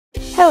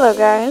Hello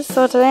guys,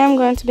 so today I'm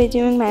going to be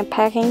doing my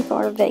packing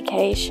for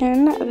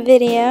vacation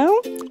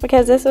video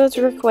because this was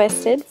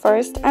requested.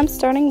 First, I'm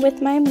starting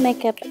with my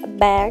makeup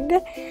bag.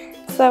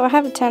 So I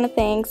have a ton of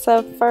things.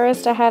 So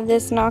first I have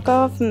this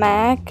knockoff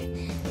MAC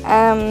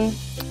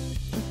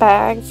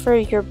bag for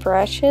your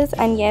brushes,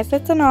 and yes,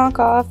 it's a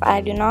knockoff.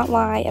 I do not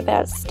lie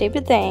about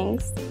stupid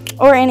things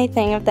or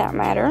anything of that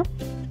matter.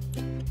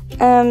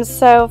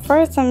 So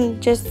first I'm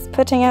just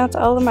putting out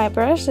all of my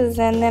brushes,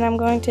 and then I'm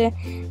going to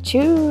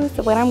choose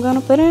what I'm going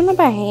to put in the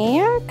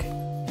bag.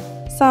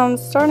 So I'm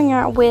starting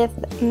out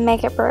with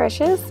makeup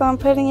brushes. So I'm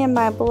putting in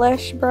my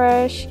blush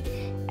brush,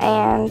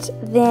 and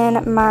then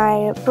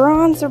my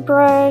bronzer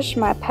brush,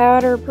 my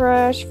powder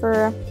brush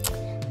for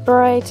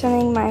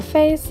brightening my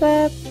face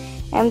up,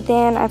 and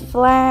then a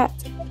flat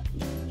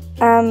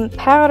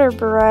powder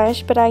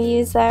brush, but I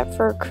use that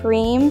for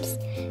creams,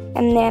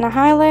 and then a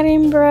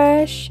highlighting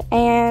brush,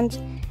 and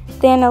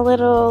then a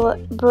little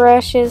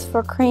brushes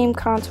for cream,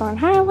 contour, and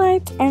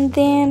highlights, and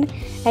then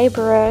a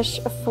brush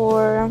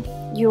for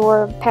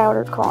your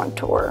powder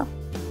contour.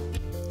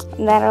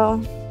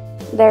 And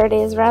there it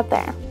is right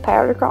there,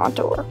 powder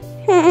contour.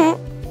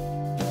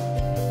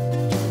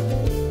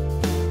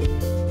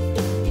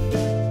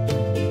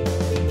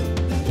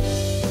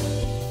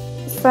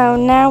 So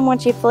now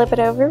once you flip it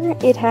over,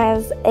 it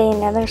has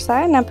another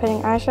side, and I'm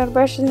putting eyeshadow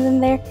brushes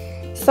in there.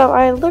 So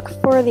I look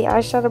for the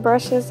eyeshadow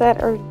brushes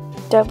that are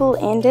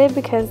double-ended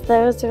because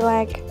those are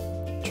like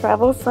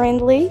travel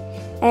friendly,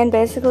 and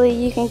basically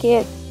you can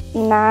get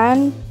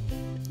 9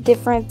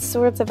 different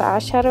sorts of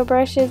eyeshadow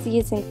brushes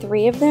using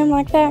 3 of them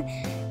like that.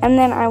 And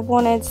then I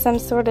wanted some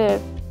sort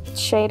of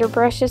shader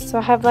brushes, so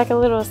I have like a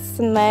little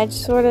smudge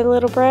sort of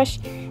little brush,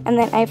 and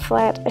then a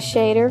flat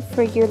shader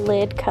for your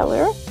lid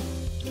color.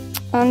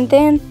 And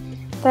then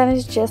that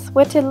is just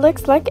what it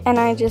looks like, and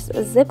I just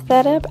zip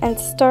that up and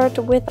start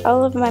with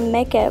all of my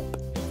makeup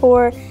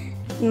for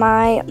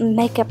my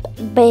makeup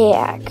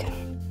bag.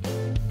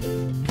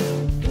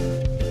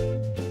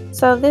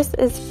 So this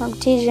is from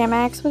TJ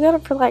Maxx. We got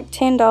it for like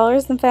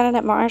 $10 and found it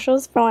at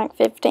Marshall's for like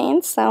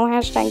 $15, so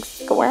hashtag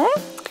score.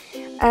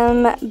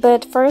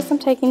 But first I'm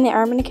taking the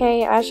Urban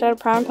Decay eyeshadow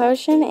primer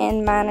potion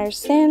in Minor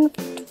Sin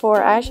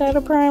for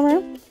eyeshadow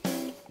primer.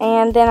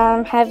 And then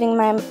I'm having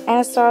my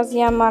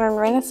Anastasia Modern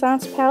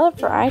Renaissance palette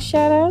for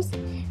eyeshadows,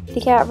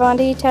 the Kat Von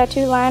D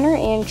tattoo liner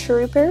in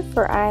Trooper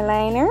for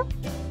eyeliner,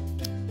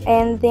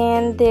 and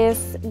then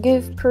this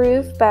Goof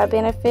Proof by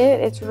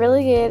Benefit. It's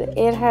really good.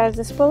 It has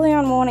a spoolie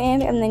on one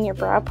end and then your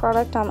brow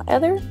product on the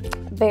other.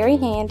 Very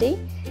handy.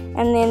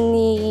 And then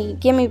the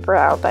Gimme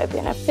Brow by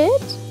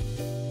Benefit.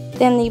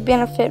 Then the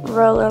Benefit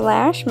Roller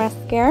Lash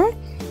Mascara.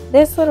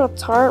 This little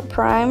Tarte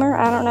primer,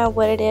 I don't know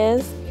what it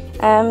is.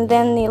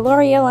 Then the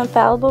L'Oreal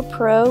Infallible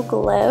Pro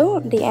Glow,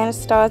 the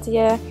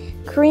Anastasia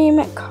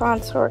Cream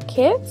Contour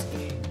Kit,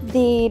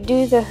 the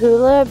Do the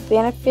Hoola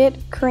Benefit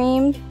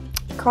Cream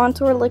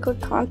Contour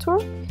Liquid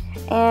Contour,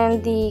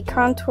 and the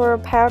Contour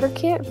Powder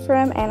Kit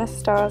from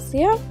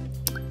Anastasia,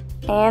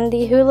 and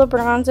the Hoola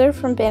Bronzer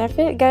from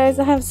Benefit. Guys,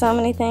 I have so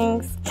many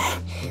things,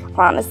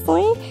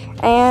 honestly.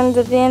 And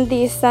then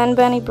the Sun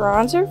Bunny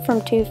Bronzer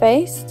from Too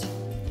Faced,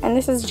 and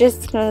this is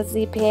just an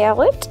easy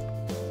palette.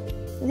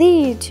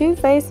 The Too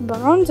Faced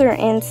Bronzer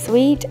in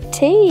Sweet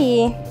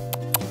Tea.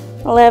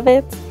 Love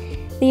it.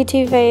 The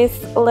Too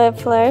Faced Love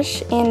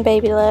Flush in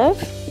Baby Love.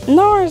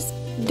 NARS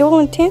Dual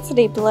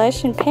Intensity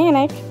Blush in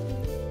Panic.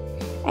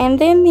 And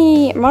then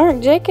the Marc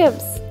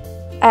Jacobs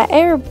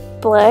Air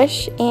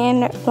Blush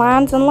in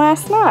Lines and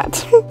Last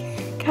Night.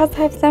 Guys, I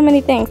have so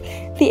many things.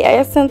 The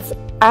Essence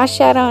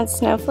Eyeshadow in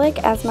Snowflake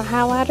as my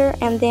highlighter.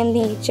 And then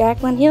the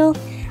Jaclyn Hill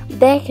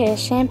Becca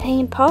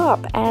Champagne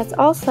Pop as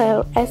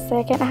also a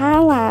second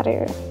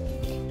highlighter.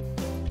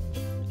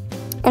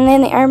 And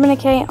then the Urban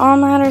Decay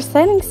On-Liner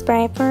Setting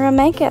Spray for a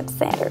makeup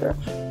setter.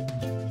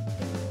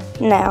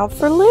 Now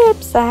for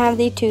lips, I have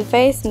the Too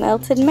Faced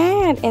Melted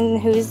Matte in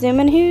Who's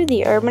Zoomin' Who,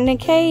 the Urban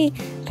Decay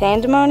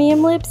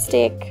Pandemonium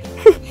Lipstick,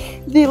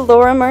 the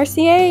Laura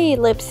Mercier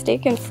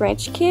Lipstick in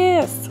French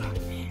Kiss,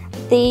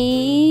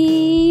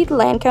 the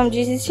Lancome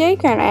Juicy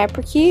Shaker in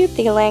Apricot,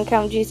 the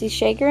Lancome Juicy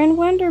Shaker in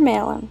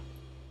Wondermelon,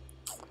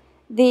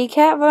 the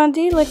Kat Von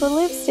D Liquid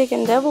Lipstick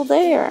in Double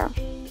Dare,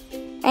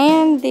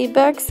 and the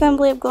Buxom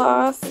Lip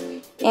Gloss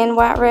in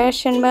White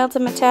Russian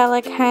Melted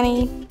Metallic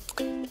Honey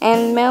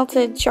and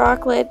Melted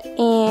Chocolate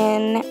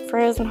in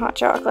Frozen Hot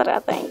Chocolate, I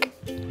think.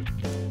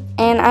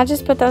 And I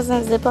just put those in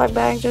a Ziploc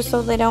bag just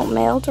so they don't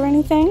melt or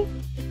anything.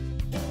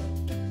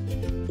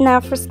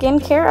 Now for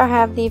skincare, I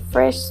have the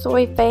Fresh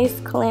Soy Face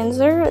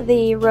Cleanser,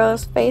 the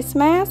Rose Face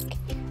Mask.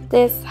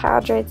 This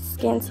hydrates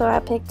skin, so I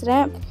picked it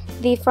up.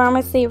 The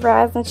Pharmacy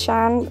Rise and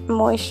Shine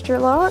Moisture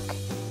Lock,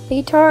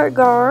 the Tarte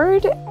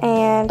Guard,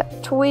 and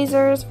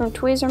tweezers from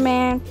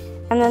Tweezerman,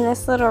 and then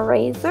this little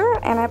razor,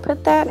 and I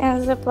put that in a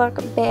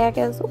Ziploc bag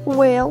as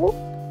well.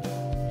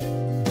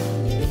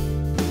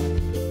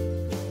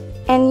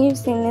 And you've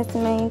seen this a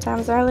million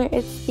times earlier.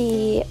 It's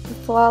the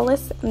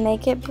Flawless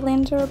Makeup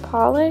Blender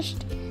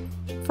Polished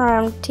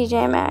from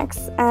TJ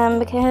Maxx,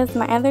 because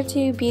my other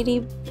two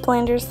beauty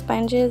blender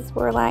sponges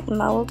were like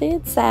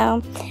molded,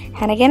 so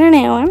had to get a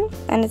new one,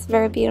 and it's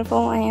very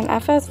beautiful. And I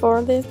fast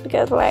forward this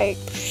because like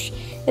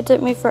it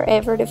took me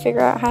forever to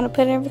figure out how to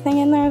put everything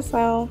in there,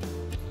 so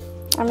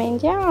I mean,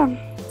 yeah,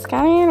 it's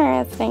kind of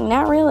interesting.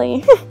 Not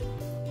really.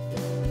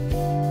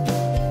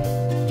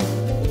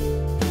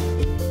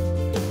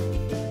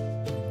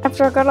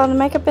 After I got all the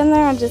makeup in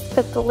there, I just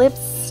put the lip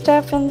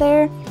stuff in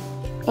there,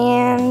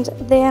 and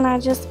then I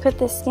just put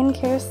the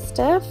skincare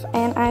stuff,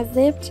 and I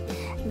zipped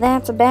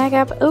that bag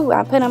up. Ooh,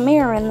 I put a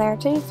mirror in there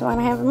too, so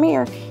I have a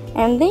mirror.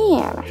 And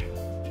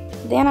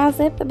then I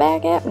zipped the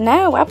bag up.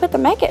 No, I put the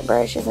makeup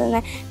brushes in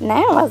there.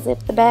 Now I zip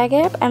the bag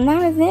up, and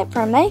that is it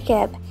for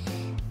makeup.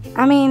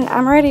 I mean,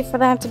 I'm ready for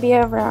that to be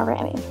over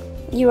already.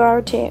 You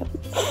are too.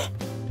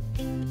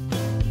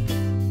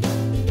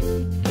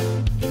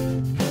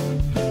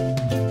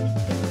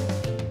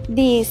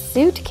 The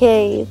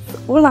suitcase.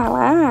 Ooh la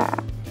la.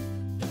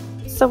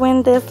 So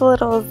in this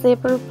little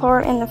zipper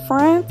part in the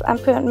front, I'm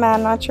putting my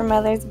Not Your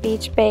Mother's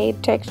Beach Babe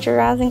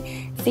Texturizing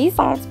Sea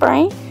Salt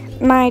Spray,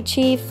 my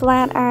Chi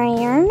Flat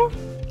Iron,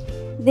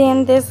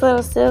 then this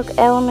little Silk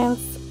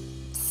Elements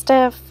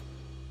stuff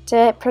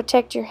to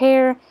protect your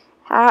hair,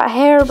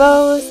 hair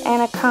bows,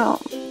 and a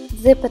comb.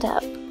 Zip it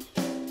up.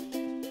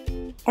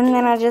 And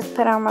then I just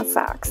put on my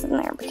socks in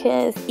there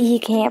because you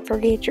can't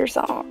forget your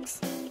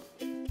socks.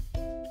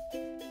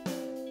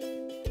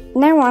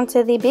 Now on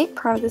to the big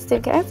part of the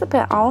suitcase. I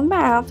put all of my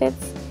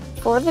outfits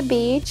for the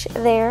beach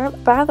there.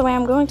 By the way,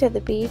 I'm going to the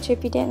beach,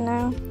 if you didn't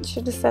know.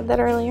 Should have said that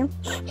earlier.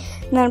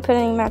 And then I'm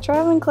putting my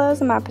traveling clothes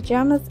and my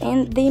pajamas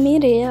in the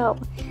middle.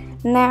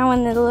 Now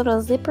in the little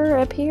zipper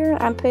up here,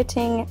 I'm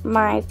putting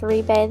my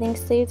 3 bathing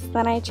suits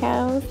that I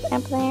chose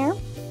up there.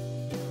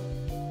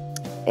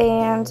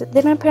 And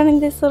then I'm putting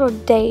this little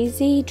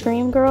Daisy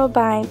Dream Girl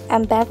by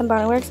Bath &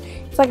 Body Works.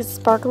 It's like a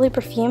sparkly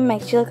perfume,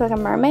 makes you look like a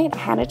mermaid. I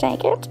had to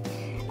take it.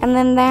 And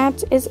then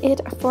that is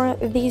it for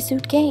the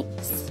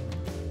suitcase.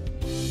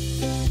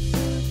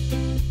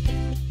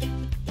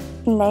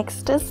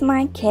 Next is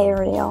my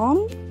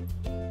carry-on.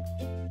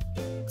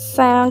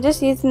 So I'm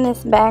just using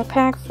this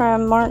backpack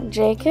from Marc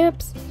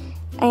Jacobs.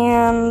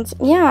 And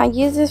yeah, I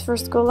used this for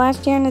school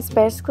last year, and it's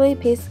basically a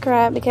piece of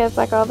crap because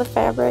like all the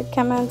fabric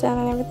come undone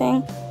and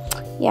everything.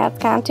 Yeah, it's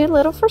kind of too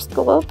little for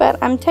school,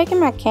 but I'm taking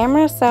my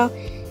camera, so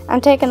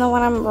I'm taking the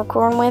one I'm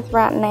recording with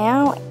right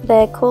now,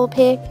 the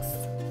Coolpix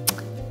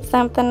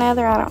something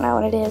other, I don't know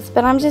what it is,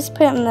 but I'm just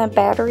putting the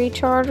battery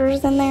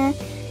chargers in there.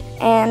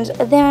 And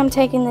then I'm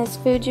taking this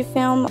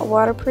Fujifilm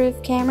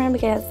waterproof camera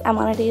because I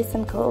want to do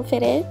some cool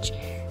footage.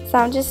 So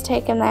I'm just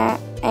taking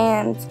that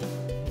and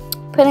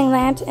putting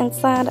that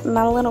inside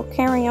my little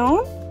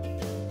carry-on.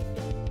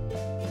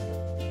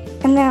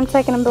 And then I'm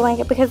taking a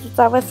blanket because it's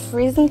always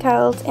freezing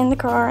cold in the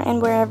car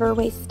and wherever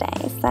we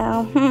stay.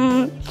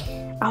 So,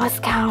 always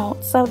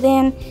cold. So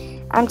then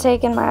I'm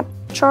taking my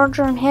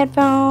charger and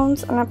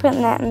headphones, and I'm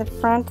putting that in the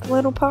front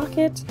little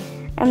pocket.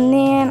 And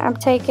then I'm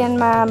taking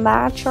my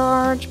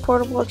MyCharge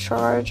portable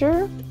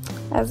charger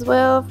as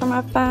well for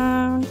my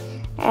phone.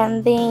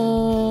 And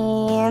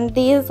then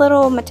these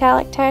little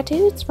metallic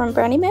tattoos from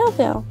Brandy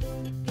Melville.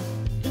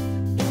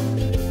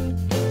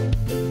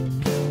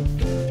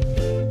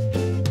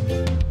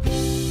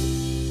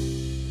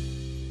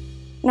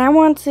 Now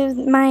on to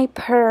my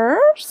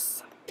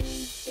purse.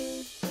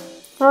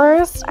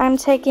 First, I'm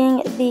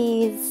taking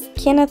these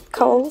Kenneth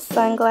Cole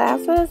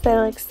sunglasses. They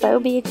look so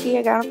beachy.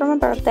 I got them for my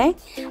birthday.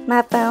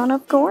 My phone,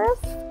 of course.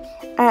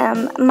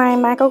 My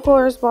Michael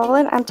Kors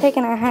wallet. I'm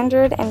taking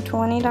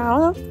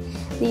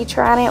 $120. The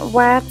Trident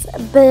White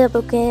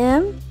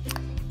bubblegum.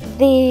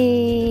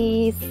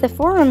 The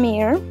Sephora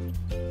mirror.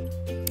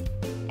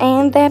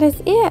 And that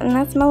is it. And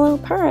that's my little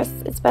purse.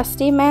 It's by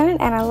Steve Madden,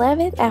 and I love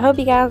it. I hope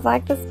you guys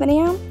like this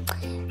video.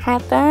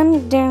 Have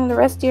fun during the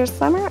rest of your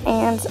summer,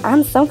 and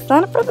I'm so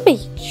excited for the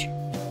beach.